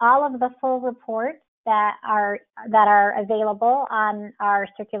all of the full reports that are available on our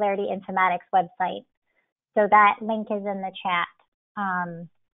Circularity Informatics website. So that link is in the chat.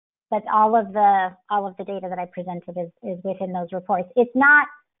 But all of the data that I presented is within those reports. It's not.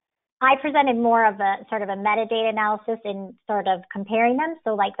 I presented more of a sort of a metadata analysis in sort of comparing them.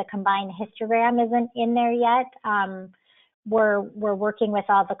 So like the combined histogram isn't in there yet. We're working with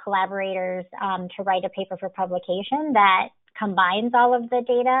all the collaborators to write a paper for publication that combines all of the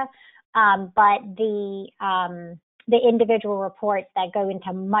data. But the individual reports that go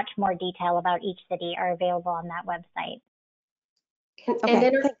into much more detail about each city are available on that website. And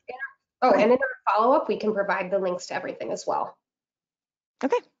in our follow-up, we can provide the links to everything as well.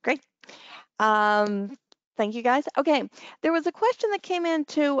 Okay, great. Thank you, guys. Okay, there was a question that came in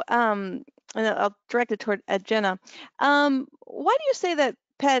to, and I'll direct it toward Jenna. Why do you say that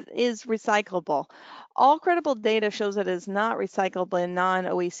PET is recyclable? All credible data shows that it is not recyclable in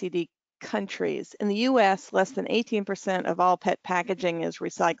non-OECD countries. In the US, less than 18% of all PET packaging is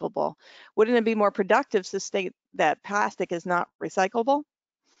recyclable. Wouldn't it be more productive to state that plastic is not recyclable?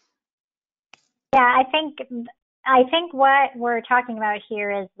 Yeah, I think what we're talking about here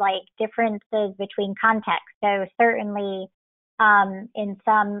is like differences between contexts. So certainly in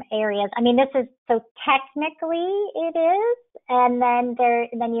some areas, I mean, this is, so technically it is, and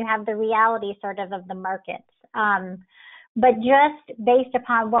then you have the reality sort of the markets. But just based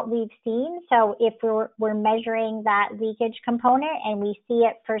upon what we've seen, so if we're measuring that leakage component and we see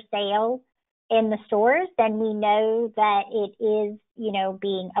it for sale in the stores, then we know that it is,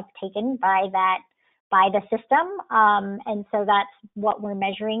 being uptaken by that by the system. And so that's what we're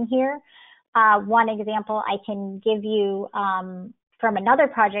measuring here. One example I can give you from another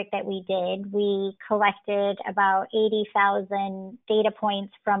project that we did, we collected about 80,000 data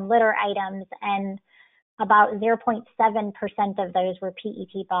points from litter items, and about 0.7% of those were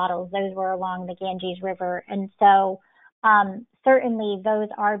PET bottles. Those were along the Ganges River. And so certainly those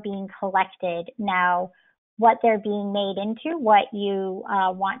are being collected. Now, what they're being made into, what you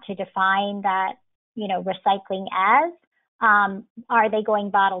want to define that, recycling as, are they going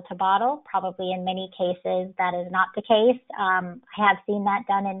bottle to bottle? Probably in many cases, that is not the case. I have seen that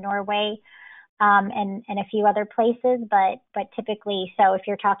done in Norway and a few other places, but typically, so if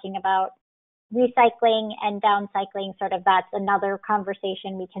you're talking about recycling and downcycling, sort of that's another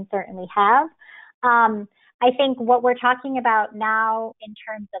conversation we can certainly have. I think what we're talking about now in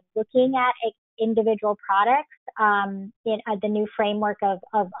terms of looking at individual products in the new framework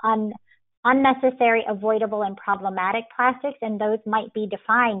of unnecessary, avoidable, and problematic plastics, and those might be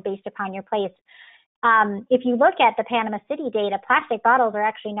defined based upon your place. If you look at the Panama City data, plastic bottles are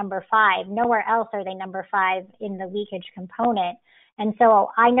actually number 5. Nowhere else are they number 5 in the leakage component. And so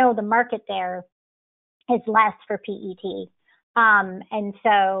I know the market there is less for PET. And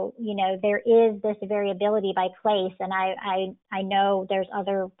so, there is this variability by place. And I know there's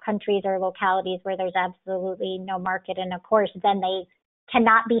other countries or localities where there's absolutely no market. And of course, then they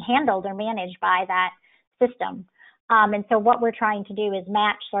cannot be handled or managed by that system. And so what we're trying to do is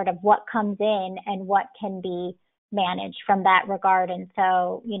match sort of what comes in and what can be managed from that regard. And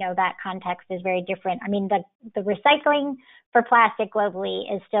so, that context is very different. I mean, the recycling for plastic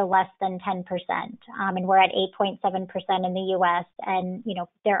globally is still less than 10%. And we're at 8.7% in the US. And,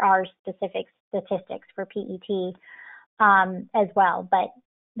 there are specific statistics for PET as well. But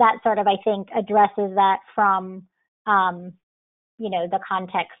that sort of, I think, addresses that from, the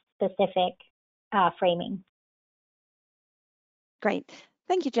context specific framing. Great.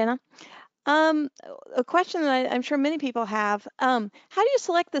 Thank you, Jenna. A question that I'm sure many people have, how do you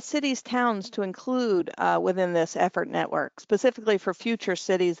select the cities, towns to include within this effort network, specifically for future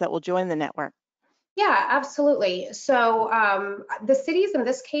cities that will join the network? Yeah, absolutely. So the cities in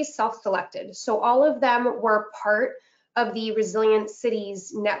this case self-selected. So all of them were part of the Resilient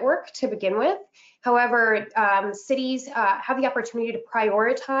Cities network to begin with. However, cities have the opportunity to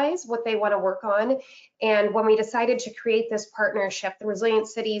prioritize what they want to work on. And when we decided to create this partnership, the Resilient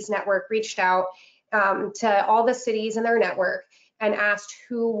Cities network reached out to all the cities in their network and asked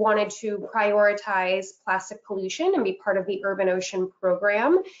who wanted to prioritize plastic pollution and be part of the Urban Ocean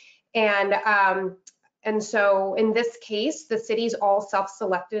program. And so in this case, the cities all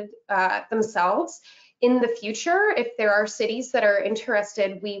self-selected themselves. In the future, if there are cities that are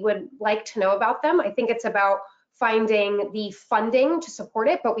interested, we would like to know about them. I think it's about finding the funding to support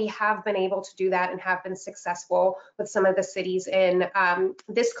it, but we have been able to do that and have been successful with some of the cities in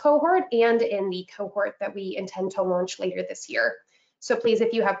this cohort and in the cohort that we intend to launch later this year. So please,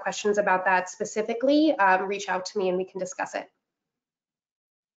 if you have questions about that specifically, reach out to me and we can discuss it.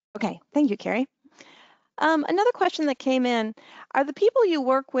 Okay, thank you, Keri. Another question that came in, are the people you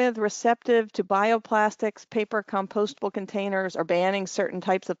work with receptive to bioplastics, paper compostable containers, or banning certain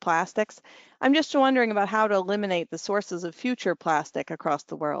types of plastics? I'm just wondering about how to eliminate the sources of future plastic across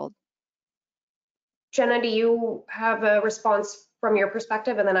the world. Jenna, do you have a response from your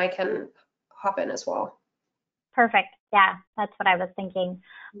perspective, and then I can hop in as well? Perfect. Yeah, that's what I was thinking.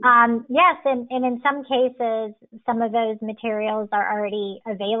 Yes, and in some cases, some of those materials are already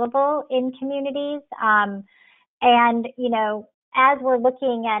available in communities. And, as we're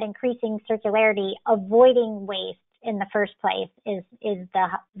looking at increasing circularity, avoiding waste in the first place is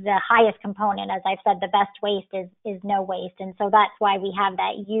the highest component. As I've said, the best waste is no waste. And so that's why we have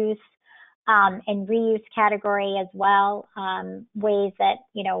that use and reuse category as well, ways that,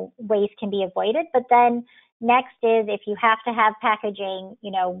 waste can be avoided. But then next is, if you have to have packaging,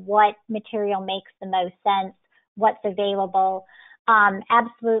 what material makes the most sense, what's available.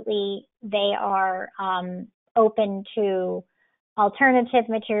 Absolutely, they are open to alternative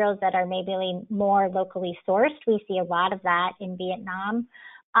materials that are maybe more locally sourced. We see a lot of that in Vietnam.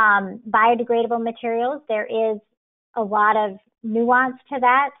 Biodegradable materials, there is a lot of nuance to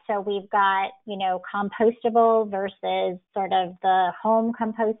that. So we've got, compostable versus sort of the home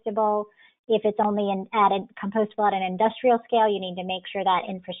compostable. If it's only compostable at an industrial scale, you need to make sure that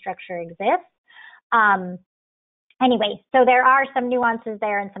infrastructure exists. Anyway, so there are some nuances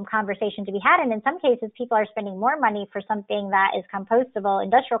there and some conversation to be had. And in some cases, people are spending more money for something that is compostable,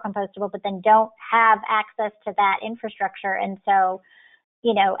 industrial compostable, but then don't have access to that infrastructure. And so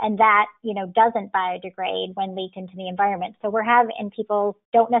and that, doesn't biodegrade when leaked into the environment. So and people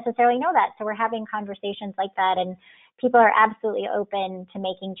don't necessarily know that. So we're having conversations like that, and people are absolutely open to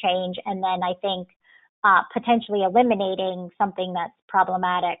making change. And then I think potentially eliminating something that's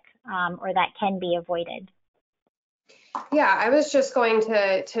problematic or that can be avoided. Yeah, I was just going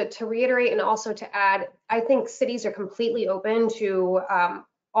to reiterate and also to add, I think cities are completely open to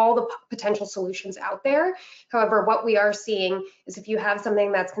all the potential solutions out there. However, what we are seeing is if you have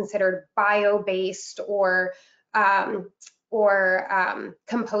something that's considered bio-based or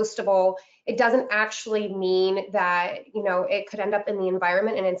compostable, it doesn't actually mean that, it could end up in the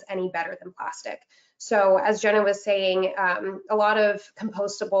environment and it's any better than plastic. So as Jenna was saying, a lot of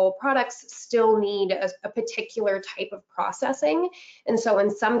compostable products still need a particular type of processing. And so in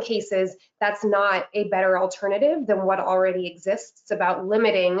some cases, that's not a better alternative than what already exists. It's about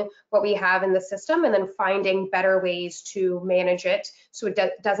limiting what we have in the system and then finding better ways to manage it so it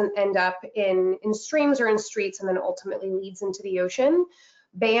doesn't end up in streams or in streets and then ultimately leads into the ocean.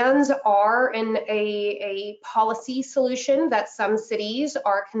 Bans are a policy solution that some cities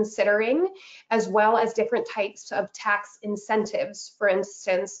are considering, as well as different types of tax incentives. For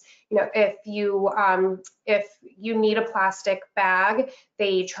instance, if you need a plastic bag,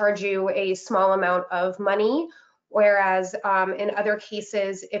 they charge you a small amount of money. Whereas in other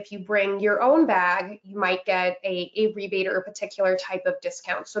cases, if you bring your own bag, you might get a rebate or a particular type of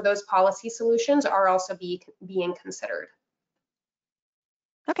discount. So those policy solutions are also being considered.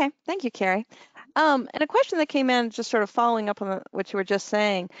 Okay, thank you, Keri. And a question that came in, just sort of following up on what you were just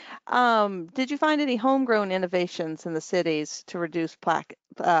saying, did you find any homegrown innovations in the cities to reduce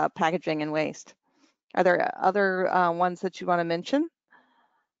packaging and waste? Are there other ones that you want to mention?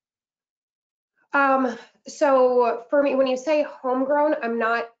 So for me, when you say homegrown, I'm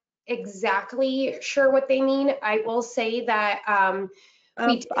not exactly sure what they mean. I will say that I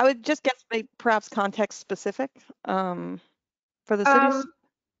would just guess maybe perhaps context specific for the cities.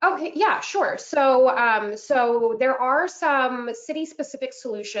 Okay, yeah, sure. So, so there are some city-specific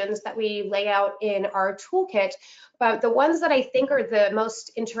solutions that we lay out in our toolkit, but the ones that I think are the most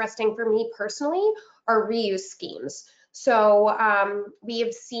interesting for me personally are reuse schemes. So we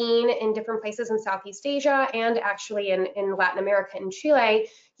have seen in different places in Southeast Asia and actually in Latin America and Chile,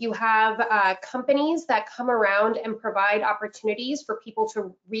 you have companies that come around and provide opportunities for people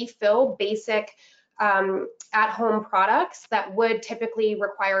to refill basic at-home products that would typically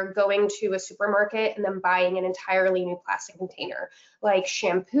require going to a supermarket and then buying an entirely new plastic container, like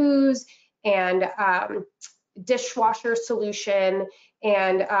shampoos and dishwasher solution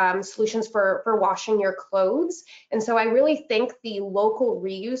and solutions for washing your clothes. And so I really think the local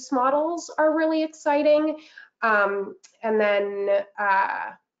reuse models are really exciting. And then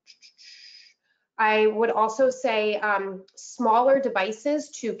I would also say smaller devices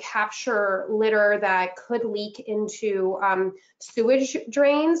to capture litter that could leak into sewage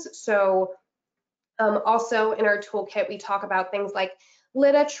drains. So also in our toolkit, we talk about things like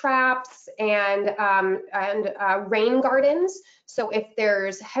litter traps and rain gardens. So if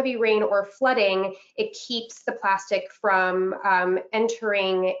there's heavy rain or flooding, it keeps the plastic from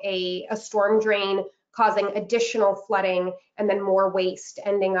entering a storm drain, causing additional flooding and then more waste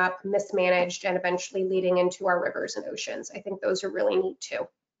ending up mismanaged and eventually leading into our rivers and oceans. I think those are really neat too.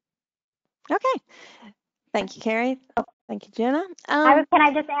 Okay, thank you, Keri. Thank you, Jenna. Can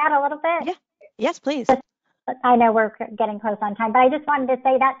I just add a little bit? Yeah, yes, please. I know we're getting close on time, but I just wanted to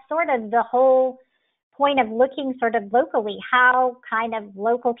say that's sort of the whole point of looking sort of locally. How kind of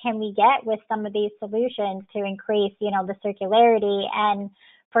local can we get with some of these solutions to increase, the circularity? And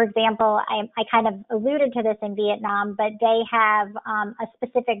for example, I kind of alluded to this in Vietnam, but they have a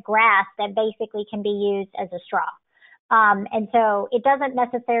specific grass that basically can be used as a straw. And so it doesn't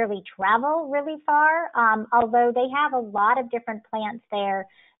necessarily travel really far, although they have a lot of different plants there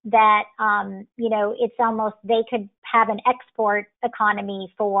that, it's almost, they could have an export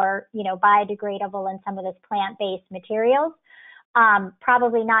economy for, biodegradable and some of this plant-based materials.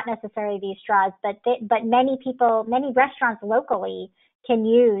 Probably not necessarily these straws, but many restaurants locally can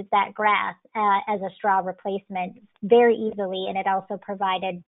use that grass as a straw replacement very easily. And it also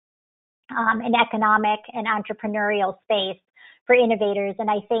provided an economic and entrepreneurial space for innovators. And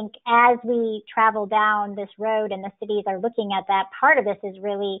I think as we travel down this road and the cities are looking at that, part of this is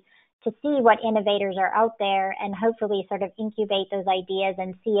really to see what innovators are out there and hopefully sort of incubate those ideas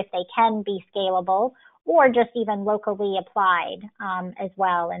and see if they can be scalable or just even locally applied as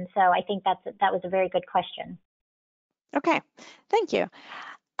well. And so I think that was a very good question. Okay, thank you.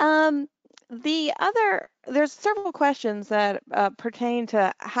 There's several questions that pertain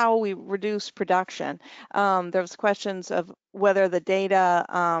to how we reduce production. There's questions of whether the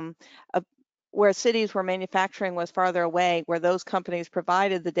data where cities where manufacturing was farther away, where those companies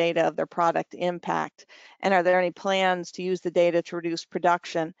provided the data of their product impact, and are there any plans to use the data to reduce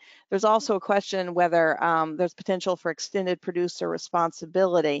production? There's also a question whether there's potential for extended producer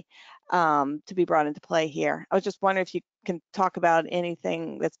responsibility to be brought into play here. I was just wondering if you can talk about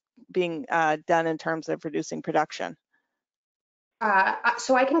anything that's being done in terms of reducing production.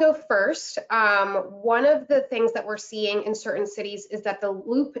 So I can go first. One of the things that we're seeing in certain cities is that the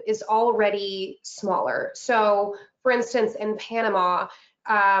loop is already smaller. So for instance, in Panama,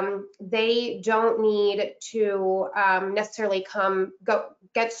 they don't need to necessarily go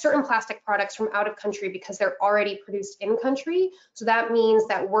get certain plastic products from out of country because they're already produced in country. So that means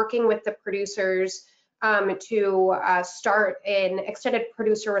that working with the producers to start an extended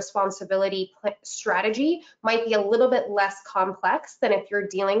producer responsibility strategy might be a little bit less complex than if you're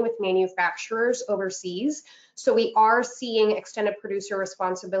dealing with manufacturers overseas. So we are seeing extended producer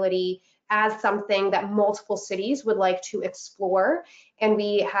responsibility as something that multiple cities would like to explore. And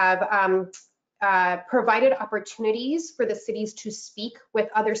we have provided opportunities for the cities to speak with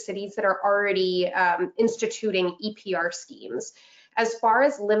other cities that are already instituting EPR schemes. As far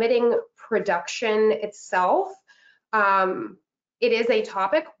as limiting production itself, it is a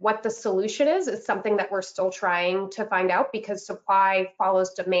topic. What the solution is something that we're still trying to find out because supply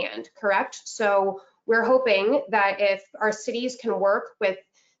follows demand, correct? So we're hoping that if our cities can work with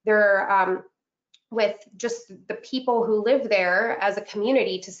their with just the people who live there as a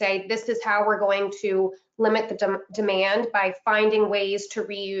community to say, this is how we're going to limit the demand by finding ways to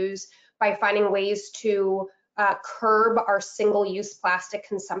reuse, by finding ways to curb our single-use plastic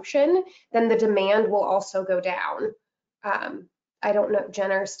consumption, then the demand will also go down. I don't know,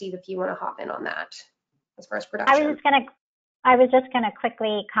 Jenna or Steve, if you want to hop in on that as far as production. I was just going to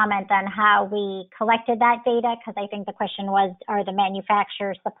quickly comment on how we collected that data, because I think the question was, are the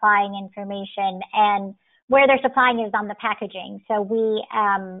manufacturers supplying information? And where they're supplying is on the packaging. So we,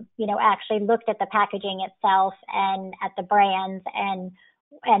 actually looked at the packaging itself and at the brands and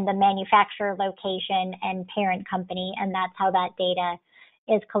the manufacturer location and parent company, and that's how that data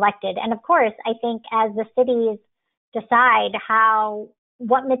is collected. And of course, I think as the cities decide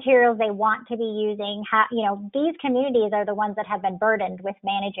what materials they want to be using, these communities are the ones that have been burdened with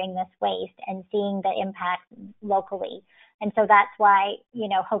managing this waste and seeing the impact locally. And so that's why,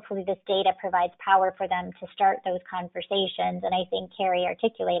 hopefully this data provides power for them to start those conversations. And I think Keri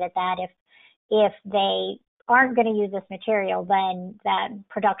articulated that if they aren't going to use this material, then that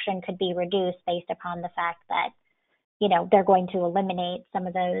production could be reduced based upon the fact that, they're going to eliminate some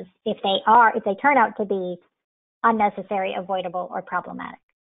of those if they turn out to be unnecessary, avoidable, or problematic.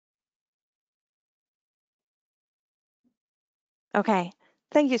 Okay,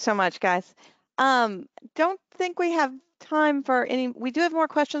 thank you so much, guys. Don't think we have time for we do have more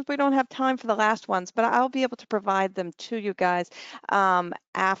questions, but we don't have time for the last ones, but I'll be able to provide them to you guys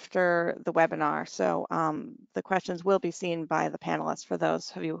after the webinar. So the questions will be seen by the panelists for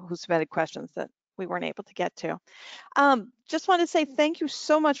those of you who submitted questions that we weren't able to get to. Just want to say thank you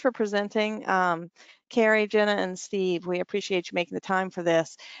so much for presenting, Keri, Jenna, and Steve. We appreciate you making the time for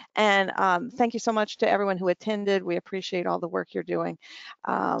this. And thank you so much to everyone who attended. We appreciate all the work you're doing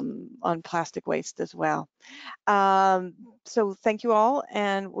on plastic waste as well. So thank you all,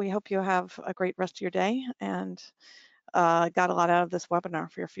 and we hope you have a great rest of your day and got a lot out of this webinar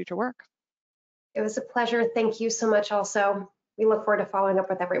for your future work. It was a pleasure. Thank you so much also. We look forward to following up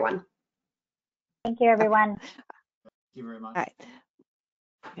with everyone. Thank you, everyone. Thank you very much. All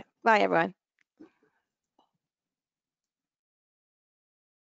right. Bye, everyone.